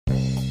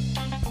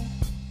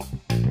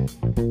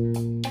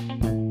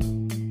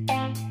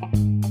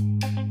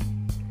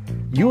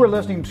You are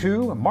listening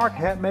to Mark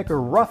Hatmaker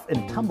Rough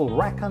and Tumble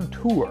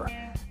Raconteur.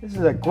 This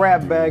is a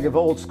grab bag of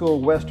old school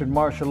Western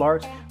martial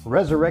arts,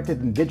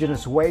 resurrected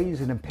indigenous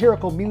ways, and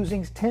empirical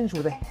musings tinged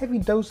with a heavy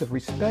dose of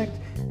respect,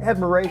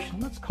 admiration,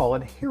 let's call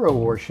it hero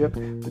worship,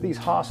 for these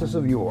hosses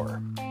of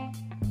yore.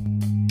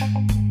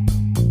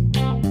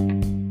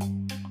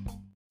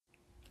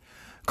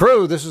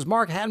 Crew, this is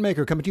Mark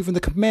Hatmaker coming to you from the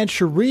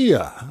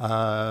Comancheria.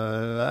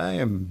 I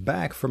am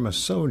back from a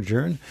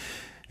sojourn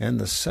in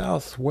the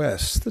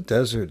Southwest, the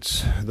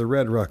deserts, the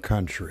Red Rock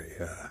country.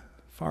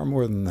 Far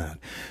more than that.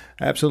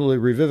 Absolutely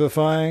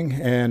revivifying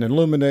and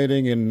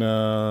illuminating, and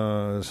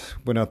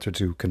went out there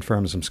to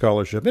confirm some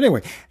scholarship.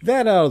 Anyway,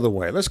 that out of the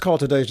way. Let's call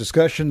today's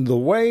discussion The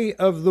Way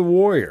of the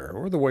Warrior,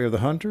 or The Way of the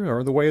Hunter,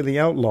 or The Way of the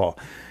Outlaw.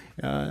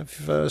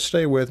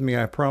 Stay with me.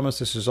 I promise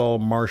this is all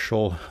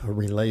martial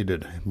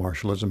related.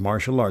 Martialism,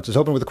 martial arts. Let's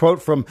open with a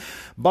quote from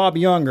Bob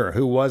Younger,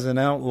 who was an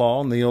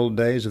outlaw in the old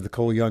days of the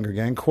Cole Younger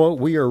gang. Quote,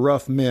 "We are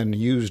rough men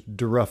used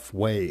to rough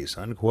ways,"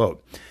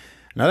 unquote.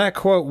 Now, that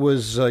quote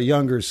was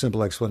Younger's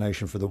simple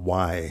explanation for the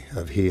why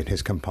of he and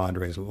his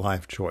compadres'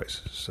 life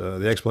choices.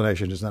 The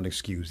explanation does not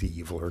excuse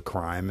evil or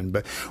crime,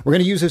 but we're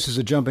going to use this as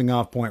a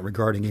jumping-off point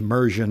regarding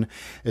immersion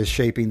as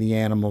shaping the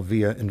animal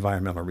via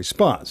environmental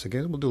response.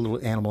 Again, we'll do a little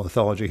animal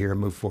ethology here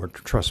and move forward.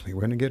 Trust me, we're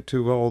going to get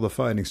to all the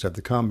fighting stuff,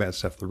 the combat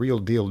stuff, the real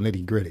deal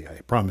nitty-gritty,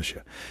 I promise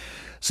you.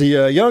 See,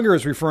 Younger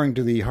is referring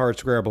to the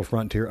hardscrabble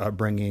frontier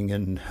upbringing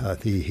and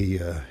he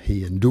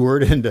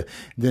endured, and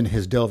then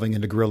his delving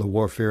into guerrilla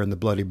warfare in the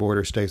bloody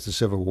border states, the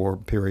Civil War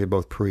period,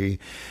 both pre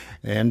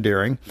and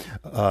during.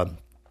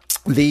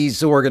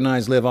 These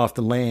organized live off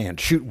the land,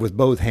 shoot with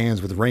both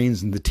hands with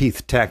reins in the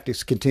teeth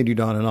tactics continued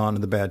on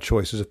in the bad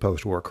choices of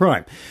post-war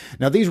crime.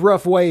 Now, these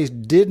rough ways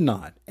did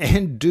not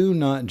and do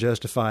not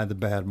justify the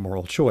bad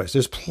moral choice.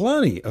 There's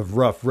plenty of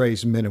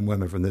rough-raised men and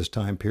women from this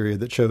time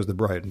period that chose the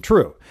bright and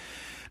true.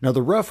 Now,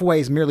 the rough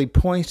ways merely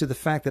points to the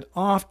fact that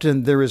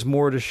often there is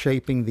more to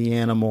shaping the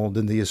animal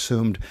than the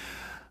assumed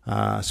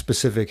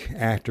specific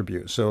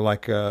attributes. So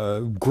like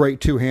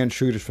great two-hand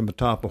shooters from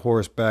atop a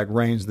horseback,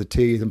 reins the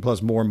teeth, and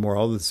plus more and more,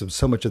 all this,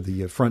 so much of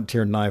the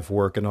frontier knife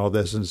work and all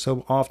this, and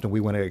so often we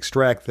want to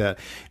extract that,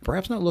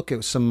 perhaps not look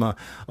at some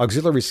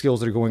auxiliary skills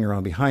that are going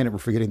around behind it. We're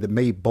forgetting that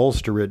may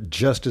bolster it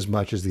just as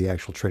much as the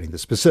actual training, the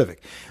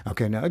specific.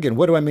 Okay, now again,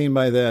 what do I mean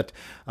by that?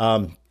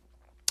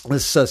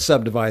 Let's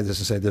subdivide this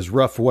and say there's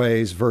rough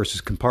ways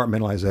versus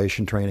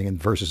compartmentalization training and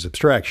versus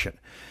abstraction.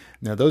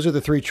 Now, those are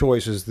the three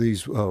choices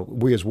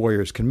we as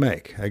warriors can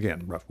make.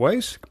 Again, rough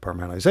ways,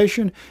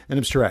 compartmentalization, and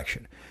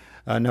abstraction.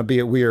 Now, be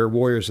it we are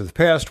warriors of the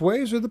past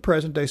ways or the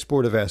present-day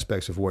sportive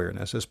aspects of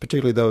warriorness, as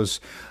particularly those,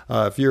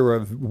 if you're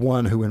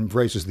one who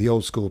embraces the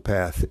old-school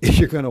path,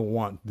 you're going to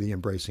want the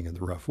embracing of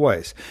the rough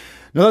ways.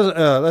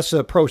 Now, let's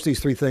approach these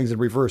three things in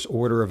reverse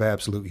order of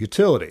absolute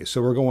utility.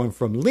 So we're going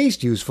from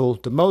least useful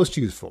to most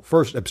useful.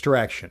 First,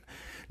 abstraction.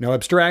 Now,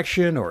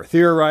 abstraction or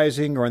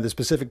theorizing, or in the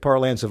specific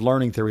parlance of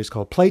learning theory, is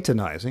called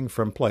Platonizing,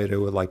 from Plato,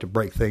 who would like to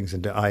break things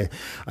into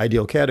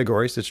ideal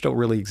categories that don't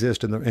really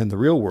exist in the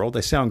real world. They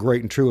sound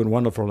great and true and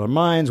wonderful in our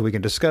minds. We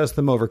can discuss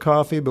them over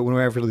coffee, but when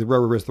after the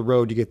rubber hits the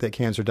road, you get that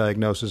cancer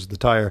diagnosis, the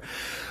tire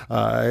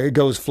it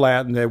goes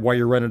flat, and while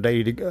you're running at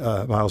 80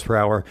 miles per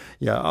hour,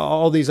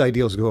 all these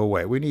ideals go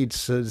away. We need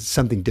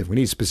something different. We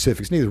need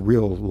specifics. We need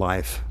real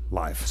life.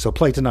 So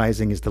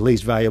Platonizing is the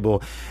least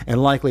valuable,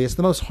 and likely it's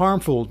the most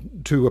harmful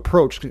to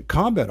approach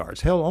combat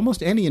arts. Hell,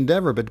 almost any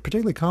endeavor, but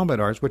particularly combat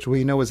arts, which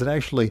we know is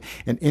actually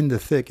in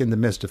the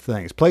midst of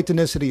things.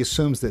 Platonicity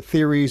assumes that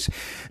theories,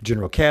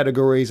 general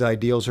categories,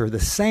 ideals are the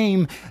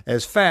same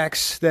as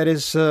facts, that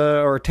is,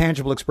 or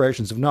tangible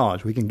expressions of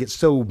knowledge. We can get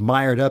so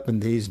mired up in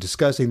these,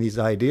 discussing these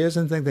ideas,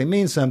 and think they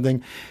mean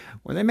something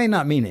when they may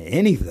not mean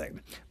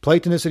anything.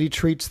 Platonicity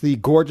treats the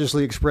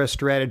gorgeously expressed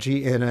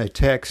strategy in a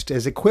text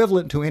as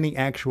equivalent to any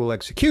actual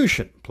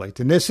execution.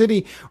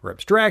 Platonicity, or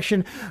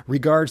abstraction,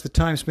 regards the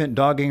time spent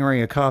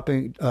dog-earing a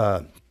copy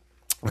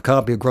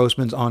of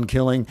Grossman's On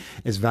Killing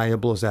as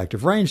valuable as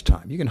active range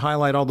time. You can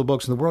highlight all the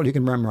books in the world, you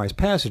can memorize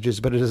passages,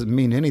 but it doesn't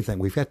mean anything.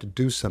 We've got to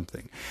do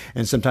something.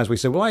 And sometimes we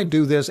say, well, I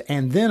do this,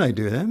 and then I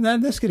do that. And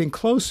that's getting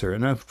closer.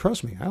 And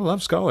trust me, I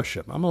love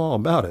scholarship. I'm all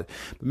about it.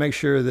 But make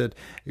sure that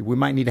we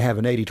might need to have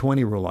an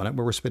 80-20 rule on it,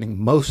 where we're spending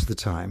most of the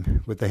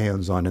time with the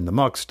hands-on in the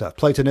muck stuff.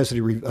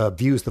 Platonicity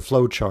views the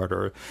flow chart,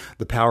 or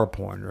the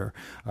PowerPoint, or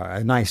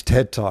a nice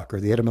TED Talk, or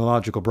the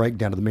etymological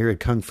breakdown of the myriad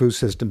kung fu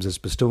systems as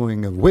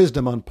bestowing of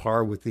wisdom on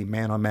par with the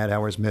man on mad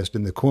hours missed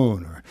in the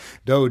Kwoon or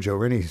dojo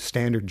or any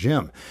standard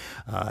gym.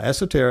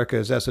 Esoterica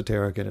is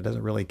esoteric, and it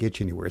doesn't really get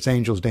you anywhere. It's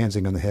angels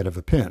dancing on the head of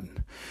a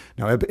pin.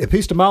 Now,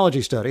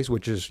 epistemology studies,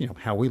 which is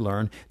how we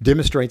learn,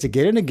 demonstrates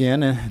again and again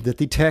that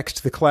the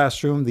text, the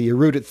classroom, the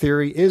eruditive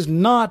theory is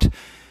not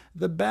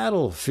the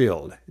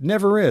battlefield. It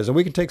never is. And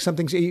we can take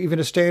something even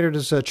as standard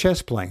as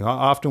chess playing.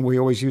 Often we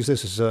always use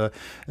this as a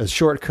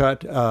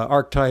shortcut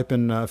archetype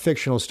in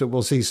fictional.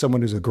 We'll see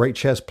someone who's a great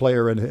chess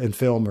player in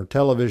film or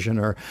television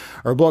or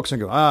books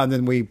and go, and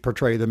then we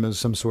portray them as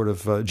some sort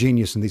of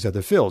genius in these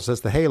other fields.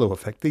 That's the halo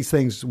effect. These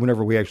things,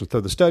 whenever we actually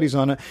throw the studies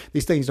on it,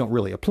 these things don't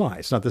really apply.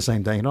 It's not the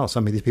same thing at all.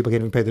 Some of these people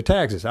can't even pay their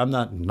taxes. I'm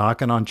not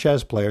knocking on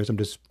chess players. I'm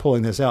just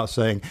pulling this out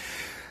saying,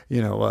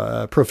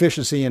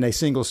 proficiency in a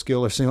single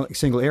skill or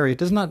single area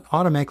does not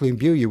automatically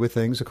imbue you with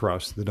things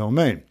across the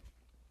domain.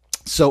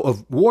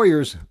 So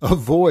warriors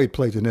avoid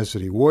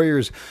Platonicity.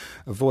 Warriors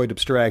avoid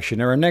abstraction.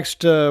 Now, our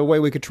next way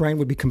we could train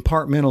would be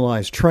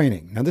compartmentalized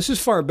training. Now, this is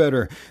far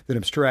better than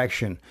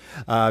abstraction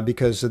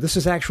because this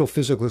is actual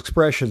physical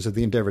expressions of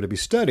the endeavor to be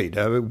studied.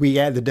 We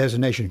add the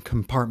designation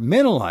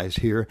compartmentalized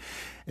here,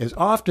 as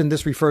often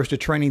this refers to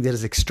training that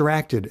is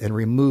extracted and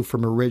removed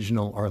from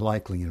original or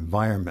likely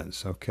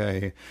environments.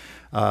 Okay,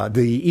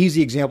 the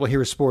easy example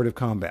here is sportive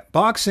combat.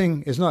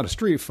 Boxing is not a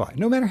street fight,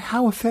 no matter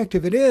how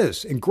effective it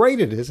is and great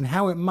it is, and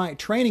how it might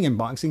training in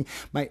boxing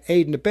might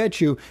aid and abet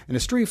you in a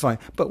street fight.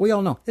 But we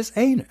all know this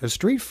ain't a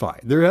street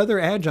fight. There are other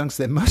adjuncts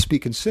that must be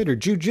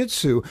considered.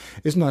 Jiu-jitsu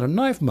is not a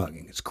knife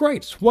mugging. It's great,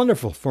 it's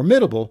wonderful,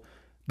 formidable.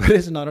 But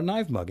it's not a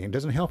knife mugging. It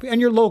doesn't help you. And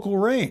your local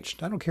range.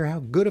 I don't care how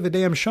good of a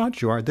damn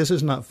shot you are. This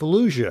is not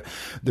Fallujah.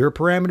 There are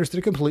parameters that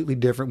are completely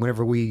different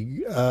whenever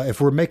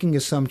if we're making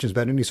assumptions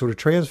about any sort of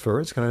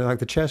transfer. It's kind of like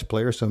the chess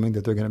player assuming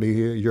that they're going to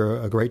be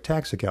a great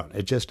tax accountant.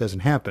 It just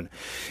doesn't happen.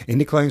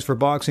 Any claims for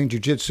boxing,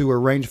 jiu-jitsu, or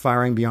range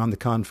firing beyond the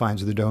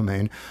confines of the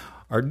domain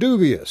are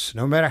dubious.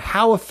 No matter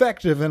how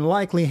effective and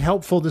likely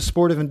helpful the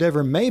sportive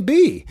endeavor may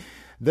be,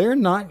 they're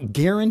not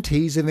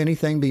guarantees of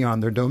anything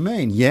beyond their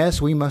domain.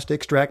 Yes, we must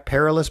extract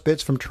perilous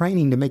bits from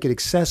training to make it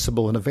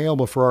accessible and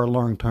available for our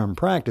long-term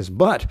practice.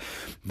 But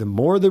the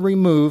more the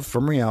remove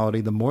from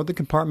reality, the more the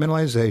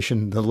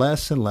compartmentalization, the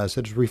less and less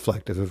it's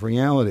reflective of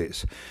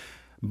realities.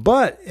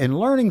 But in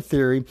learning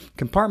theory,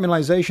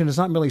 compartmentalization is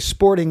not merely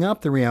sporting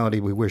up the reality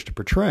we wish to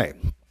portray.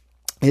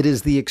 It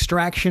is the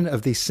extraction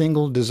of the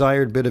single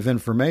desired bit of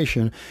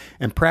information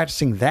and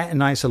practicing that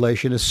in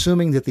isolation,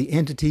 assuming that the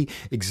entity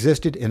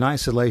existed in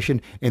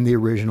isolation in the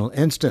original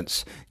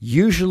instance.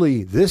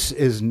 Usually, this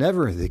is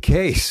never the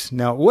case.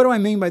 Now, what do I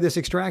mean by this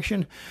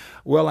extraction?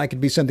 Well, it could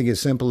be something as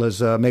simple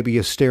as maybe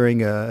you're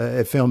staring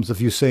at films of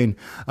Usain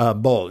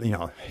Bolt,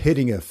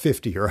 hitting a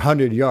 50 or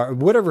 100 yard,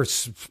 whatever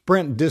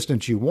sprint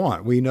distance you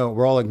want.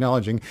 We're all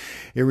acknowledging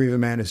Iriva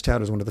Man is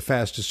touted as one of the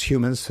fastest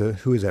humans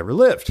who has ever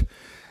lived.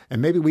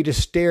 And maybe we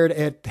just stared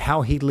at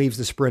how he leaves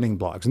the sprinting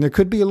blocks. And there's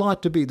probably a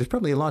lot to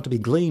be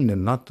gleaned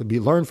and not to be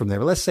learned from there.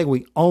 But let's say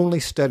we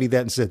only studied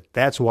that and said,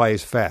 that's why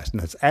he's fast.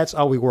 And that's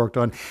all we worked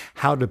on,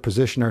 how to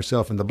position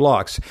ourselves in the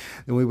blocks.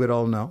 Then we would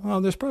all know,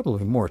 there's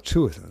probably more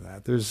to it than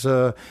that.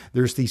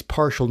 There's these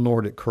partial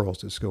Nordic curls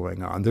that's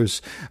going on. There's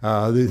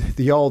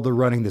the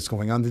running that's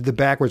going on, the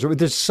backwards.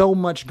 There's so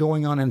much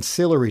going on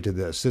ancillary to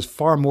this. There's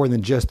far more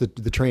than just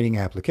the training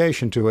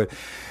application to it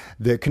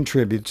that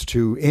contributes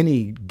to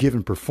any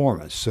given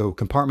performance. So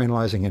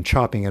compartmentalizing and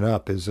chopping it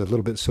up is a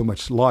little bit so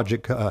much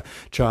logic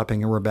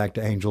chopping, and we're back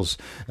to angels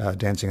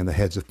dancing on the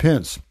heads of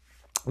pins.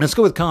 Let's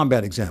go with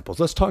combat examples.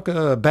 Let's talk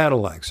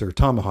battle axe or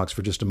tomahawks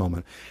for just a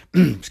moment.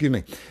 Excuse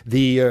me.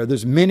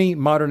 There's many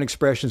modern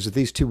expressions of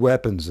these two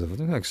weapons,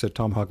 like I said,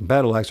 tomahawk and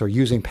battle axe, are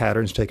using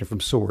patterns taken from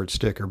sword,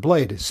 stick, or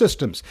blade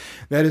systems.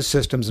 That is,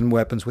 systems and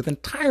weapons with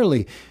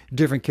entirely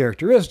different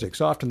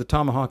characteristics. Often the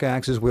tomahawk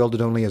axe is wielded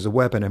only as a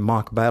weapon in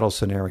mock battle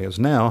scenarios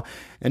now,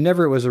 and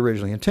never it was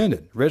originally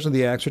intended. Originally,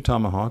 the axe or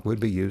tomahawk would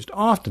be used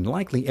often,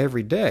 likely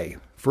every day,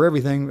 for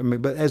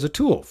everything, but as a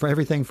tool for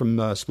everything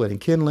from splitting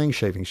kindling,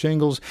 shaving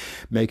shingles,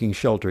 making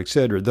shelter,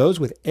 etc. Those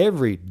with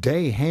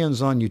everyday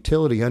hands-on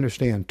utility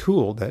understand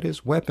tool, that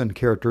is, weapon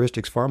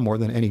characteristics far more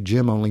than any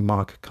gym-only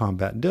mock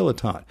combat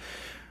dilettante.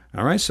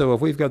 All right, so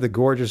if we've got the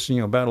gorgeous,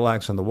 battle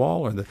axe on the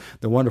wall, or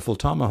the wonderful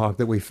tomahawk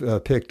that we've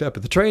picked up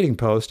at the trading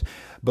post,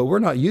 but we're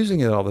not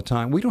using it all the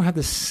time, we don't have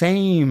the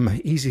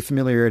same easy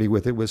familiarity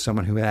with it with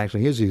someone who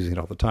actually is using it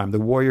all the time. The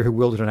warrior who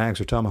wielded an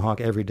axe or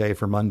tomahawk every day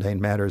for mundane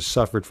matters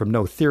suffered from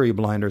no theory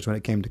blinders when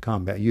it came to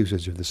combat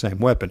usage of the same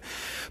weapon.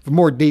 For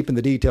more deep in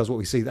the details, what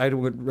we see, I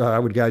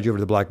would guide you over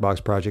to the Black Box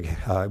Project,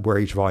 where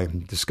each volume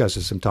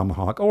discusses some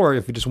tomahawk. Or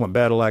if you just want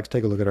battle axe,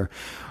 take a look at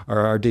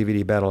our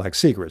DVD Battle Axe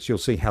Secrets. You'll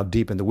see how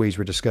deep in the weeds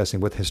we're discussing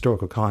with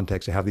historical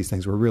context of how these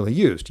things were really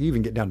used. You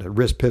even get down to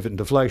wrist pivot and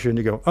deflection, and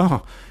you go,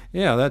 oh,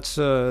 yeah, that's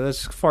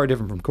far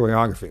different from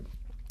choreography.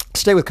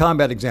 Stay with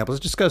combat examples.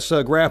 Let's discuss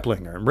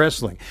grappling or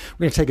wrestling.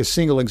 We're going to take a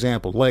single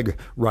example, leg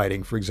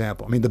riding, for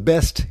example. The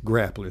best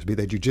grapplers, be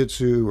they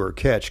jiu-jitsu or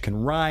catch,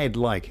 can ride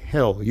like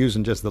hell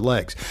using just the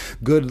legs.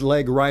 Good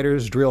leg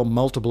riders drill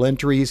multiple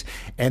entries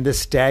and a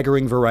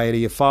staggering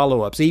variety of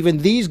follow-ups. Even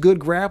these good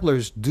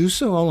grapplers do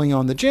so only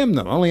on the gym,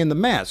 though, only in the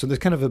mat. So there's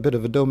kind of a bit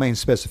of a domain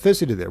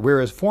specificity there.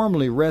 Whereas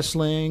formerly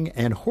wrestling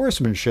and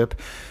horsemanship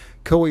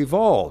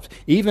co-evolved.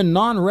 Even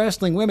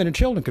non-wrestling women and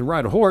children could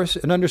ride a horse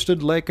and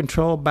understood leg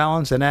control,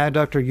 balance, and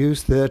adductor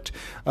use that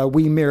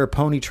we mere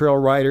pony trail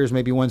riders,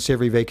 maybe once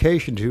every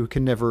vacation to,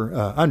 can never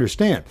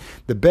understand.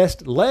 The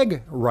best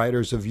leg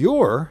riders of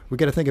yore, we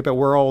got to think about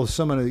where all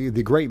some of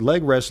the great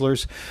leg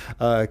wrestlers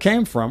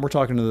came from. We're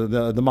talking to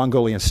the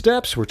Mongolian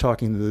steppes. We're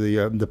talking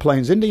to the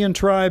Plains Indian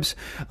tribes.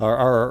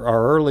 Our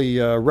early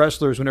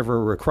wrestlers,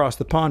 whenever we crossed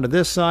the pond to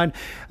this side,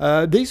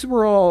 these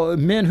were all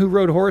men who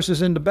rode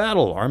horses into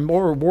battle or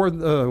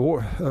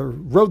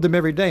rode them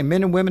every day.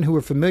 Men and women who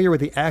were familiar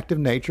with the active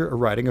nature of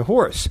riding a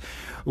horse,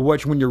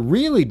 which, when you're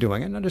really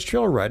doing it, not just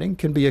trail riding,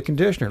 can be a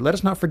conditioner. Let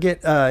us not forget,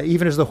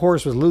 even as the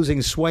horse was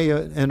losing sway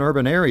in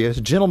urban areas,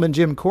 Gentleman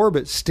Jim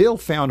Corbett still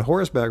found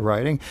horseback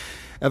riding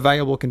a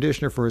valuable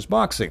conditioner for his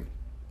boxing.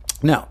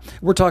 Now,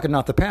 we're talking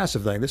not the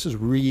passive thing. This is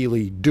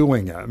really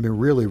doing it. I mean,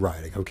 really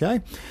riding, okay?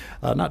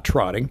 Not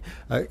trotting.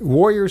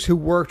 Warriors who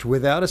worked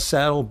without a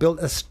saddle built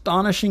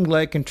astonishing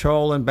leg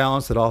control and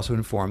balance that also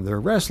informed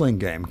their wrestling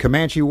game.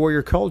 Comanche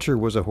warrior culture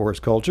was a horse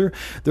culture.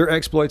 Their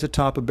exploits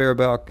atop a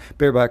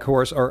bareback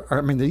horse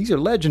these are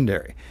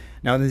legendary.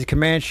 Now, the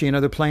Comanche and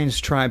other Plains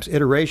tribes'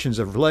 iterations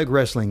of leg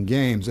wrestling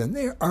games, and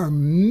there are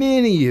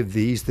many of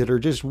these that are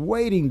just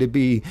waiting to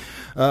be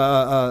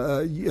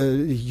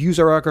use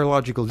our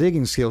archaeological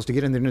digging skills to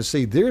get in there and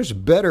see there's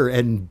better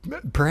and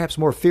perhaps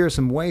more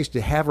fearsome ways to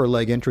have our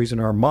leg entries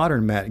in our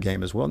modern mat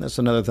game as well. And that's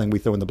another thing we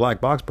throw in the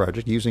Black Box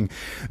Project, using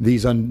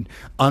these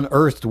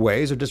unearthed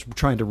ways, or just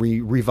trying to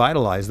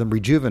revitalize them,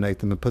 rejuvenate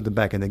them, and put them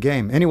back in the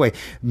game. Anyway,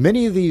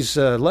 many of these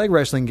leg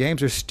wrestling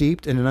games are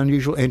steeped in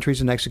unusual entries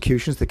and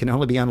executions that can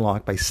only be unlocked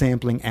by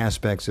sampling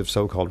aspects of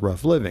so-called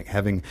rough living.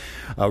 Having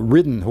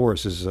ridden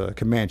horses,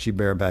 Comanche,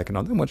 bareback, and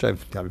all that, which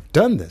I've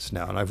done this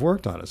now, and I've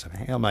worked on it. So,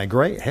 am I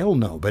great? Hell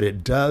no. But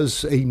it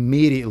does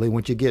immediately,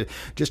 once you get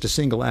just a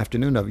single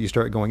afternoon of it, you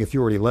start going, if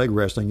you're already leg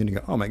wrestling, and you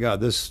go, oh my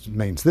God, this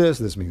means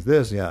this means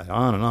this, yeah,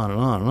 on and on and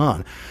on and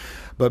on.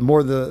 But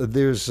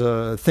there's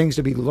things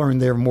to be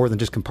learned there more than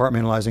just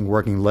compartmentalizing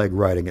working leg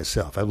riding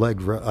itself. I've leg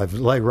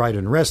ridden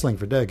in wrestling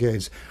for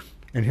decades.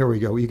 And here we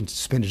go. You can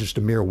spend just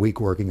a mere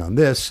week working on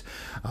this,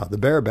 the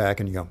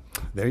bareback, and you go,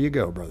 there you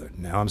go, brother.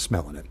 Now I'm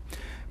smelling it.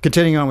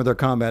 Continuing on with our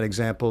combat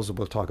examples,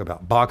 we'll talk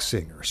about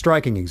boxing or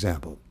striking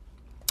example.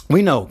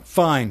 We know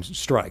fine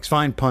strikes,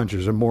 fine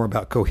punches are more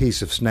about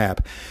cohesive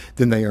snap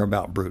than they are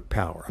about brute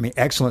power. I mean,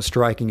 excellent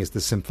striking is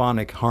the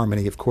symphonic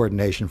harmony of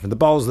coordination from the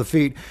balls of the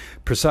feet,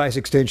 precise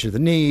extension of the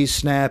knees,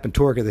 snap and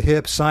torque of the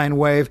hips, sine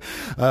wave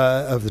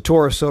of the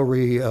torso,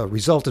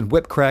 resultant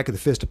whip crack of the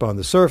fist upon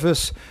the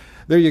surface.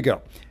 There you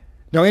go.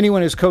 Now,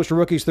 anyone who's coached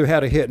rookies through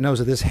how to hit knows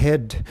that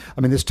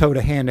this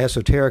toe-to-hand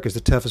esoteric is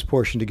the toughest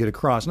portion to get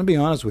across. And I'll be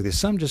honest with you,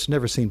 some just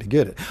never seem to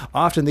get it.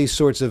 Often these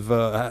sorts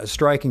of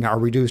striking are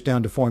reduced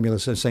down to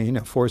formulas and saying,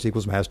 force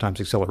equals mass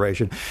times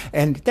acceleration.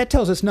 And that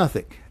tells us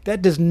nothing.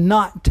 That does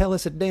not tell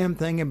us a damn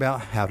thing about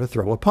how to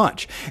throw a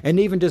punch. And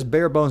even just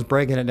bare bones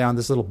breaking it down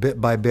this little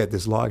bit by bit,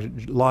 this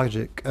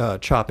logic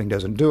chopping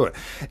doesn't do it.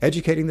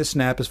 Educating the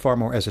snap is far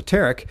more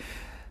esoteric.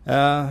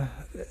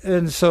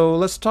 And so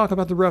let's talk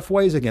about the rough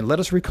ways again. Let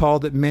us recall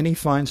that many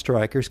fine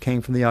strikers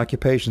came from the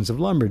occupations of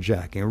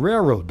lumberjacking,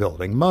 railroad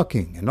building,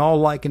 mucking, and all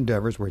like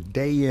endeavors where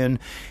day in,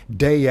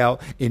 day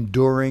out,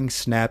 enduring,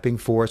 snapping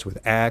force with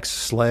axe,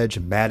 sledge,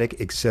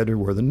 mattock, etc.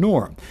 were the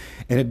norm.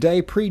 In a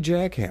day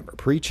pre-jackhammer,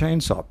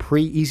 pre-chainsaw,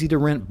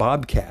 pre-easy-to-rent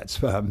bobcats,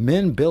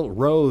 men built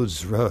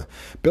roads,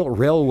 built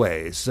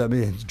railways,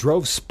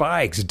 drove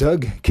spikes,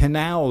 dug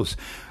canals,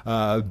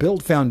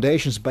 built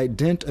foundations by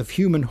dint of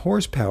human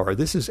horsepower.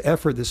 This is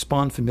effort that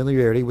spawned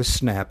familiarity with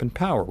snap and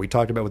power. We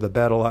talked about with the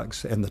battle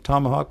axe and the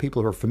tomahawk.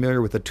 People who are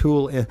familiar with the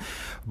tool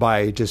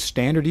by just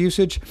standard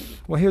usage.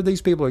 Well, here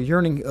these people are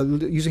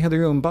using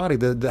their own body,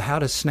 the how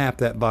to snap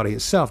that body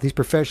itself. These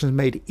professions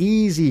made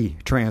easy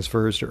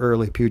transfers to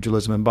early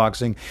pugilism and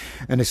boxing,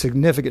 and a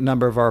significant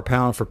number of our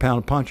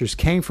pound-for-pound punchers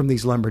came from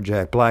these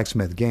lumberjack,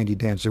 blacksmith, gandy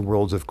dancer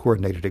worlds of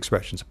coordinated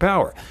expressions of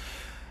power.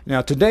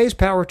 Now, today's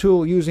power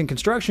tool using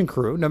construction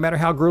crew, no matter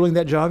how grueling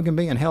that job can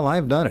be, and hell,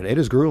 I've done it, it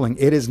is grueling,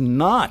 it is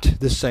not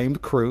the same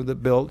crew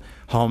that built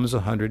homes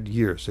 100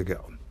 years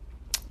ago.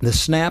 The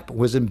snap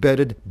was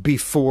embedded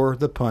before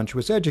the punch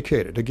was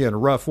educated. Again,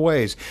 rough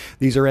ways.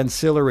 These are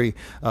ancillary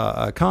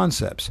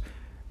concepts.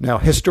 Now,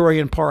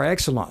 historian par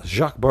excellence,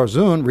 Jacques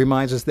Barzun,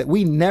 reminds us that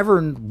we never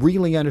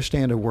really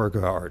understand a work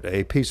of art,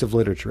 a piece of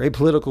literature, a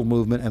political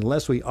movement,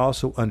 unless we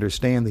also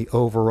understand the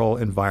overall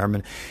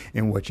environment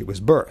in which it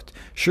was birthed.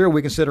 Sure,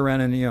 we can sit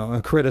around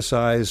and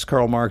criticize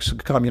Karl Marx's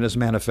Communist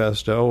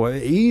Manifesto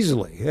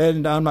easily,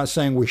 and I'm not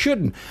saying we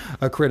shouldn't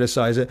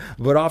criticize it,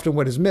 but often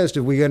what is missed,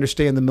 if we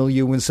understand the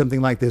milieu when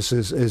something like this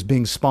is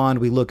being spawned,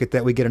 we look at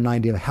that, we get an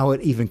idea of how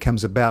it even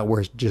comes about,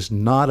 where it's just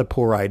not a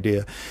poor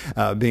idea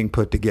being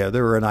put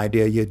together, or an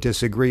idea you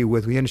disagree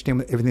with, we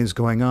understand everything that's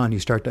going on. You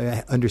start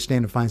to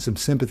understand and find some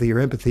sympathy or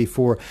empathy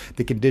for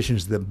the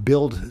conditions that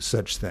build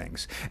such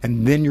things.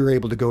 And then you're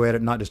able to go at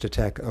it, not just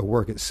attack a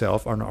work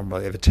itself, or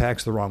normally if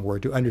attack's the wrong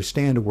word, to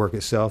understand a work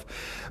itself,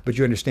 but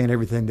you understand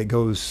everything that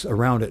goes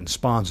around it and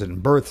spawns it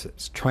and births it.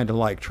 It's trying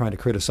to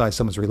criticize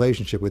someone's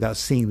relationship without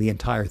seeing the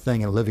entire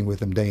thing and living with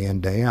them day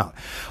in, day out.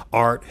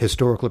 Art,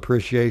 historical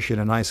appreciation,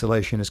 and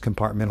isolation is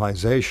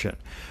compartmentalization.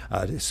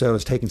 So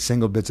it's taking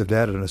single bits of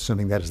data and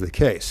assuming that is the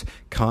case.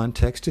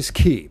 Context is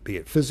key, be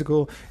it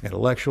physical,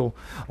 intellectual,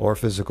 or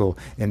physical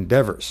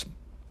endeavors.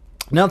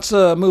 Now let's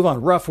move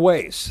on. Rough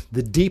ways,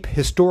 the deep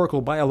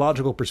historical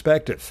biological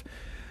perspective.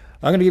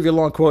 I'm going to give you a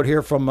long quote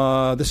here from,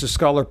 this is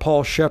scholar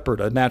Paul Shepard,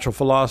 a natural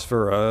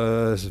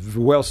philosopher,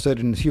 well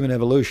studied in human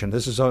evolution.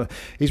 This is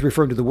he's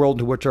referring to the world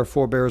into which our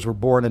forebears were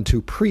born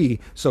into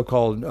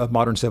pre-so-called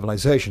modern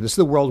civilization. This is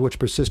the world which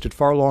persisted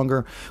far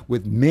longer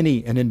with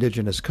many an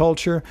indigenous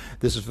culture.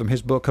 This is from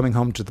his book, Coming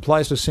Home to the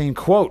Pleistocene.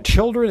 Quote,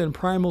 children in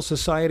primal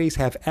societies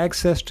have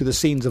access to the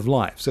scenes of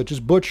life, such as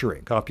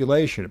butchery,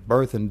 copulation,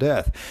 birth, and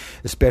death,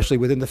 especially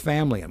within the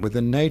family and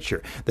within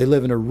nature. They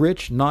live in a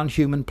rich,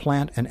 non-human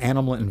plant and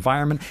animal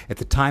environment at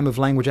the time of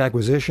language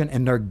acquisition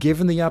and are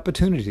given the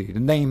opportunity to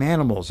name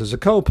animals as a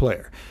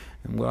co-player.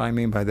 And what I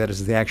mean by that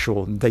is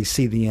they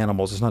see the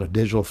animals. It's not a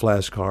digital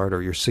flashcard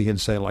or you're seeing,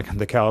 say, like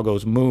the cow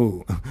goes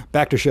moo.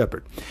 Back to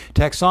Shepard.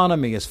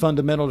 Taxonomy is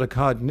fundamental to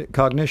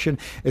cognition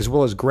as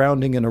well as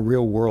grounding in a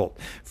real world.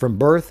 From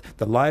birth,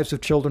 the lives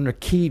of children are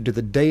keyed to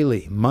the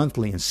daily,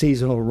 monthly, and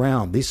seasonal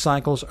round. These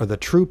cycles are the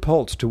true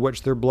pulse to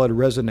which their blood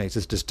resonates.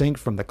 It's distinct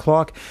from the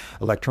clock,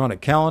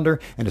 electronic calendar,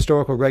 and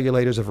historical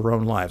regulators of our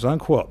own lives.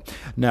 Unquote.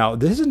 Now,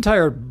 this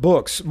entire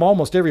books,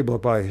 almost every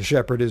book by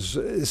Shepard, is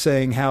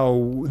saying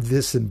how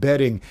this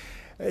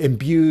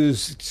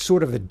imbues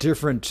sort of a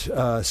different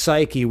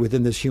psyche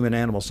within this human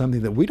animal,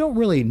 something that we don't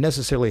really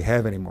necessarily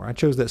have anymore. I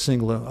chose that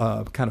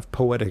single kind of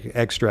poetic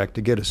extract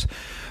to get us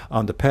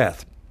on the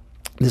path.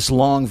 This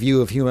long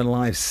view of human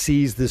life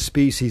sees this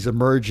species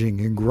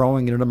emerging and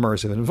growing in an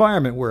immersive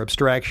environment where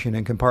abstraction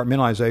and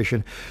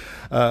compartmentalization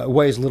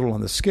weighs little on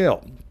the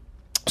scale.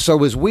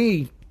 So as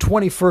we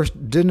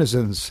 21st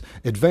denizens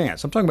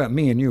advance, I'm talking about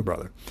me and you,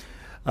 brother,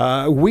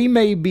 we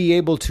may be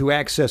able to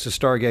access a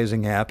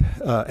stargazing app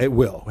at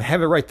will. We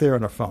have it right there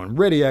on our phone.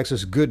 Ready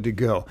access, good to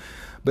go.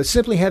 But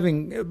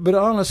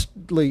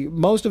honestly,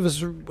 most of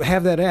us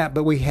have that app,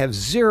 but we have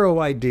zero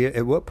idea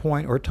at what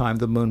point or time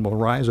the moon will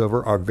rise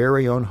over our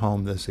very own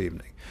home this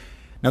evening.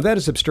 Now, that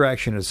is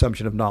abstraction and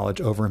assumption of knowledge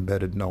over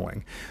embedded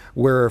knowing,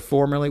 where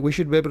formerly we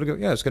should be able to go,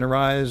 yeah, it's going to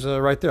rise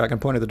right there. I can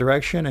point at the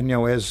direction, and,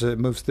 as it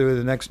moves through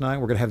the next night,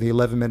 we're going to have the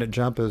 11-minute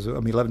jump,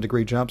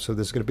 11-degree jump, so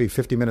this is going to be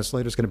 50 minutes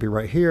later. It's going to be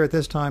right here at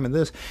this time and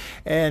this.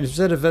 And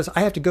instead of this,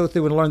 I have to go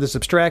through and learn this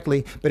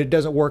abstractly, but it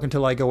doesn't work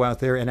until I go out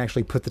there and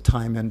actually put the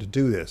time in to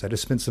do this. I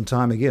just spent some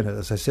time, again,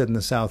 as I said, in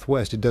the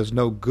Southwest. It does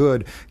no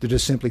good to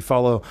just simply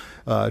follow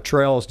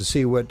trails to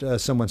see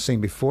what someone's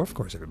seen before. Of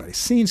course, everybody's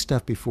seen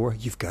stuff before.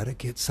 You've got to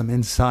get some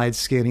inside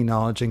scanning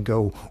knowledge and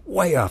go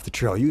way off the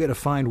trail. You got to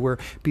find where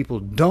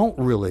people don't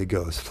really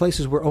go,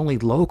 places where only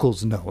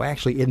locals know,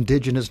 actually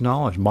indigenous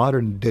knowledge,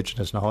 modern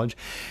indigenous knowledge,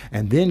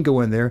 and then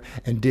go in there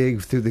and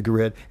dig through the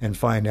grit and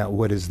find out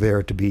what is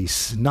there to be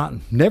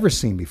never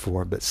seen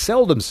before, but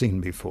seldom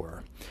seen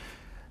before.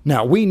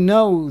 Now, we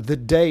know the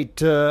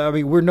date.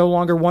 We're no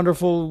longer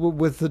wonderful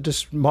with the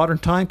just modern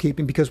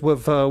timekeeping because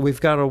we've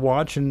got a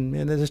watch, and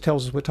this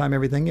tells us what time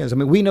everything is.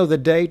 We know the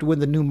date when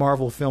the new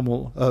Marvel film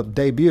will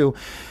debut,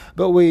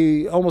 but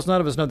almost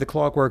none of us know the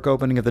clockwork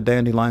opening of the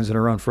dandelions in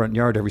our own front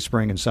yard every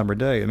spring and summer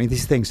day.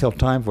 These things tell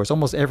time for us.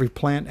 Almost every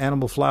plant,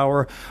 animal,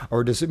 flower,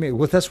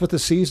 that's what the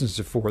seasons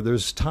are for.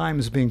 There's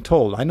times being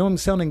told. I know I'm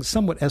sounding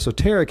somewhat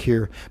esoteric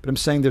here, but I'm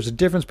saying there's a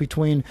difference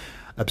between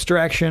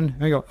abstraction,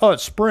 and you go, oh,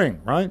 it's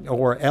spring, right?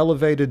 Or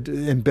elevated,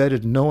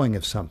 embedded knowing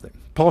of something.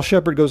 Paul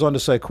Shepard goes on to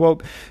say,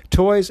 quote,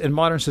 toys in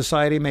modern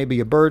society may be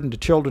a burden to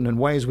children in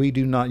ways we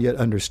do not yet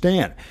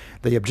understand.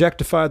 They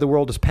objectify the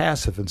world as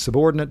passive and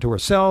subordinate to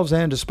ourselves,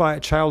 and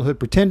despite childhood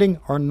pretending,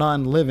 are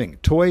non-living.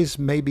 Toys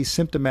may be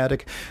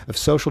symptomatic of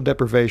social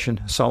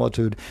deprivation,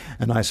 solitude,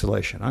 and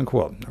isolation,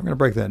 unquote. We're going to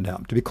break that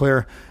down. To be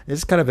clear,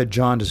 it's kind of a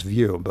jaundiced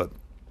view, but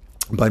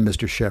by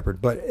Mr. Shepard,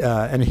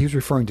 and he's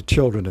referring to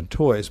children and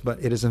toys, but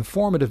it is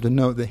informative to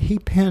note that he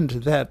penned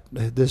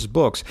this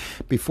books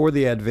before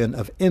the advent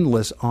of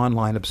endless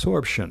online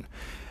absorption.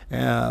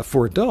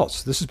 For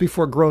adults, this is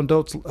before grown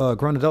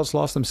adults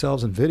lost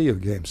themselves in video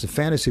games, the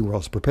fantasy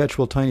worlds,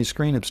 perpetual tiny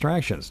screen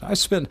abstractions. I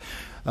spent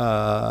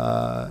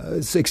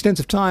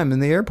extensive time in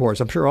the airports.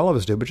 I'm sure all of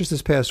us do, but just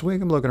this past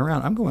week, I'm looking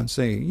around. I'm going to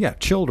see,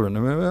 children.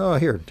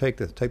 Here, take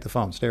the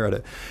phone, stare at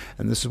it,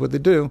 and this is what they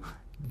do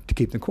to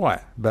keep them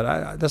quiet.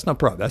 But that's no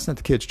problem. That's not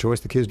the kid's choice.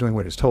 The kid's doing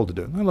what he's told to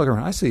do. I look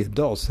around. I see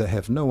adults that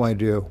have no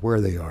idea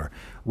where they are,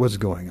 what's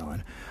going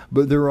on.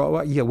 But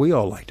we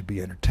all like to be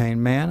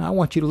entertained, man. I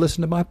want you to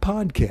listen to my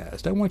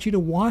podcast. I want you to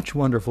watch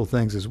wonderful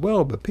things as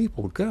well. But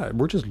people, God,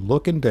 we're just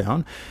looking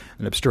down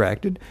and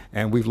abstracted,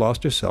 and we've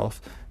lost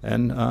ourselves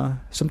and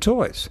some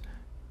toys.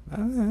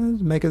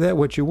 Make of that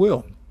what you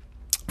will.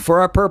 For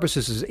our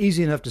purposes, it's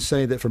easy enough to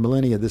say that for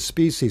millennia, this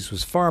species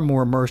was far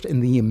more immersed in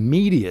the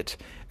immediate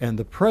and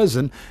the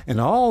present,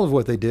 and all of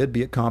what they did,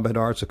 be it combat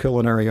arts or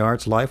culinary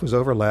arts, life was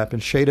overlapped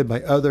and shaded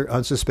by other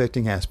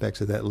unsuspecting aspects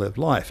of that lived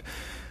life.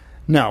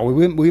 Now,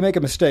 we make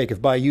a mistake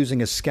if by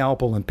using a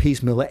scalpel and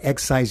piecemeal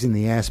excising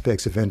the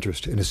aspects of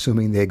interest and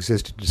assuming they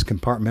existed as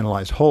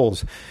compartmentalized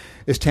wholes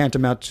is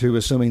tantamount to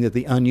assuming that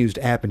the unused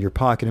app in your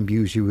pocket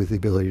imbues you with the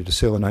ability to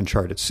sail an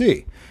uncharted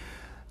sea.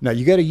 Now,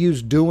 you got to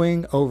use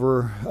doing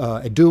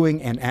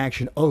and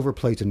action over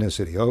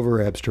platonicity,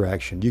 over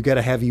abstraction. You got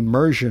to have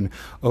immersion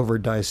over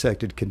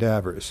dissected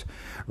cadavers.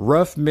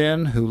 Rough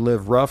men who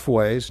live rough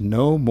ways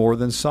know more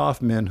than soft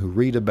men who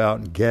read about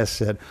and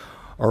guess at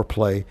or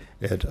play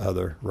at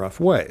other rough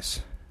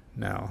ways.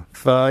 Now,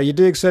 if you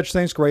dig such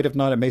things, great. If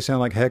not, it may sound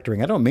like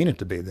hectoring. I don't mean it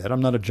to be that.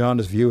 I'm not a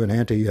jaundiced view and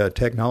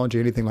anti-technology,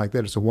 anything like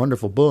that. It's a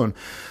wonderful boon.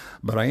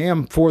 But I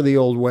am for the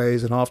old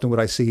ways, and often what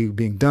I see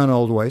being done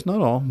old ways,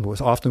 not all,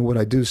 often what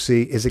I do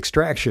see is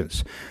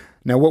extractions.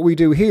 Now, what we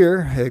do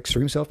here at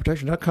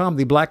ExtremeSelfProtection.com,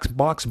 the Black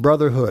Box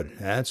Brotherhood,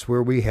 that's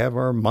where we have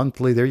our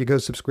monthly, there you go,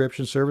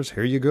 subscription service.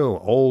 Here you go,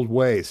 old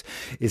ways.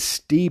 Is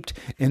steeped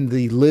in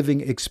the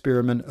living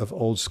experiment of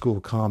old school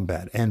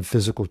combat and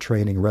physical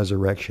training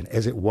resurrection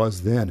as it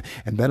was then.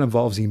 And that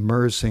involves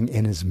immersing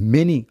in as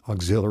many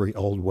auxiliary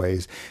old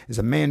ways as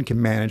a man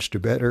can manage to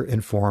better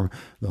inform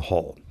the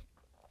whole.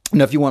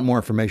 Now, if you want more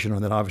information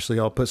on that, obviously,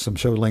 I'll put some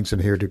show links in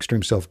here to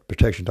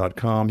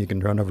ExtremeSelfProtection.com. You can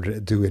run over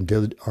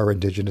to our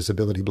Indigenous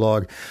Ability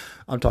blog.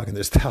 I'm talking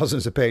there's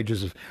thousands of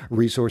pages of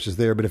resources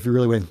there, but if you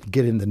really want to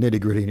get in the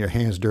nitty-gritty and your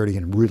hands dirty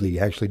and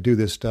really actually do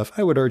this stuff,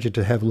 I would urge you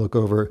to have a look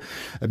over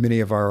many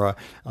of our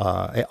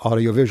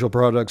audiovisual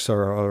products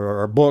or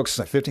our books,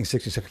 15,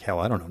 16, hell,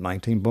 I don't know,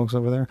 19 books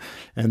over there.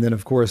 And then,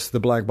 of course,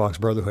 the Black Box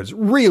Brotherhood is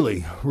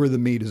really where the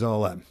meat is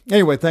all at.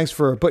 Anyway, thanks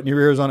for putting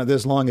your ears on it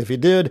this long. If you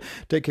did,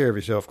 take care of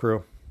yourself,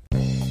 crew.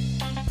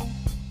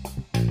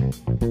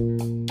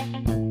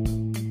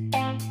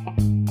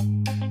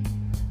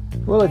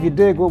 Well, if you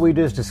dig what we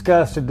just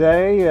discussed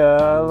today,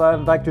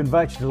 I'd like to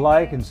invite you to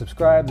like and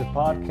subscribe to the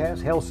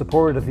podcast. Hell,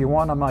 support it if you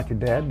want. I'm not your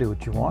dad. Do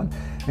what you want.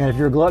 And if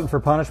you're a glutton for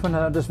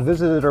punishment, just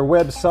visit our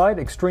website,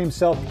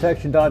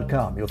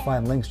 ExtremeSelfProtection.com. You'll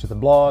find links to the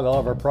blog, all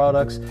of our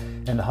products,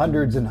 and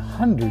hundreds and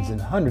hundreds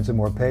and hundreds of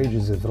more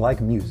pages of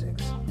like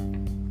musings.